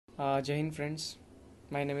Jai Hind friends,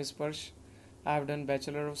 my name is Parsh. I have done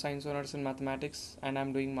Bachelor of Science Honors in Mathematics and I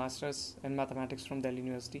am doing Masters in Mathematics from Delhi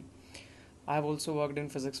University. I have also worked in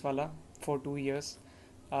Physicswala for 2 years.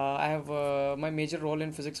 I have my major role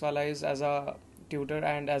in Physicswala is as a tutor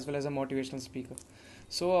and as well as a motivational speaker.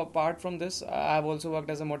 So apart from this, I have also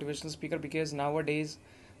worked as a motivational speaker because nowadays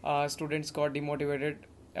students got demotivated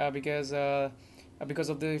because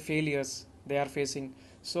of the failures they are facing.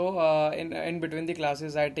 So in between the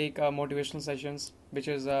classes, I take motivational sessions, which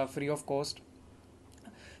is free of cost.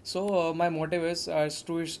 So my motive is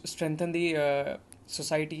to strengthen the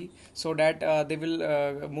society so that they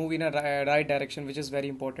will move in a right direction, which is very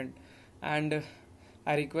important. And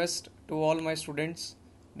I request to all my students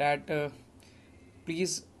that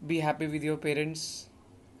please be happy with your parents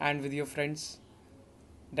and with your friends,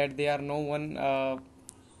 that they are no one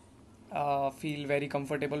feel very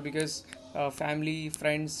comfortable because family,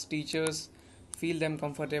 friends, teachers feel them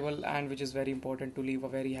comfortable, and which is very important to live a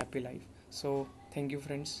very happy life. So thank you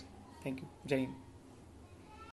friends. Thank you. Jai Hind.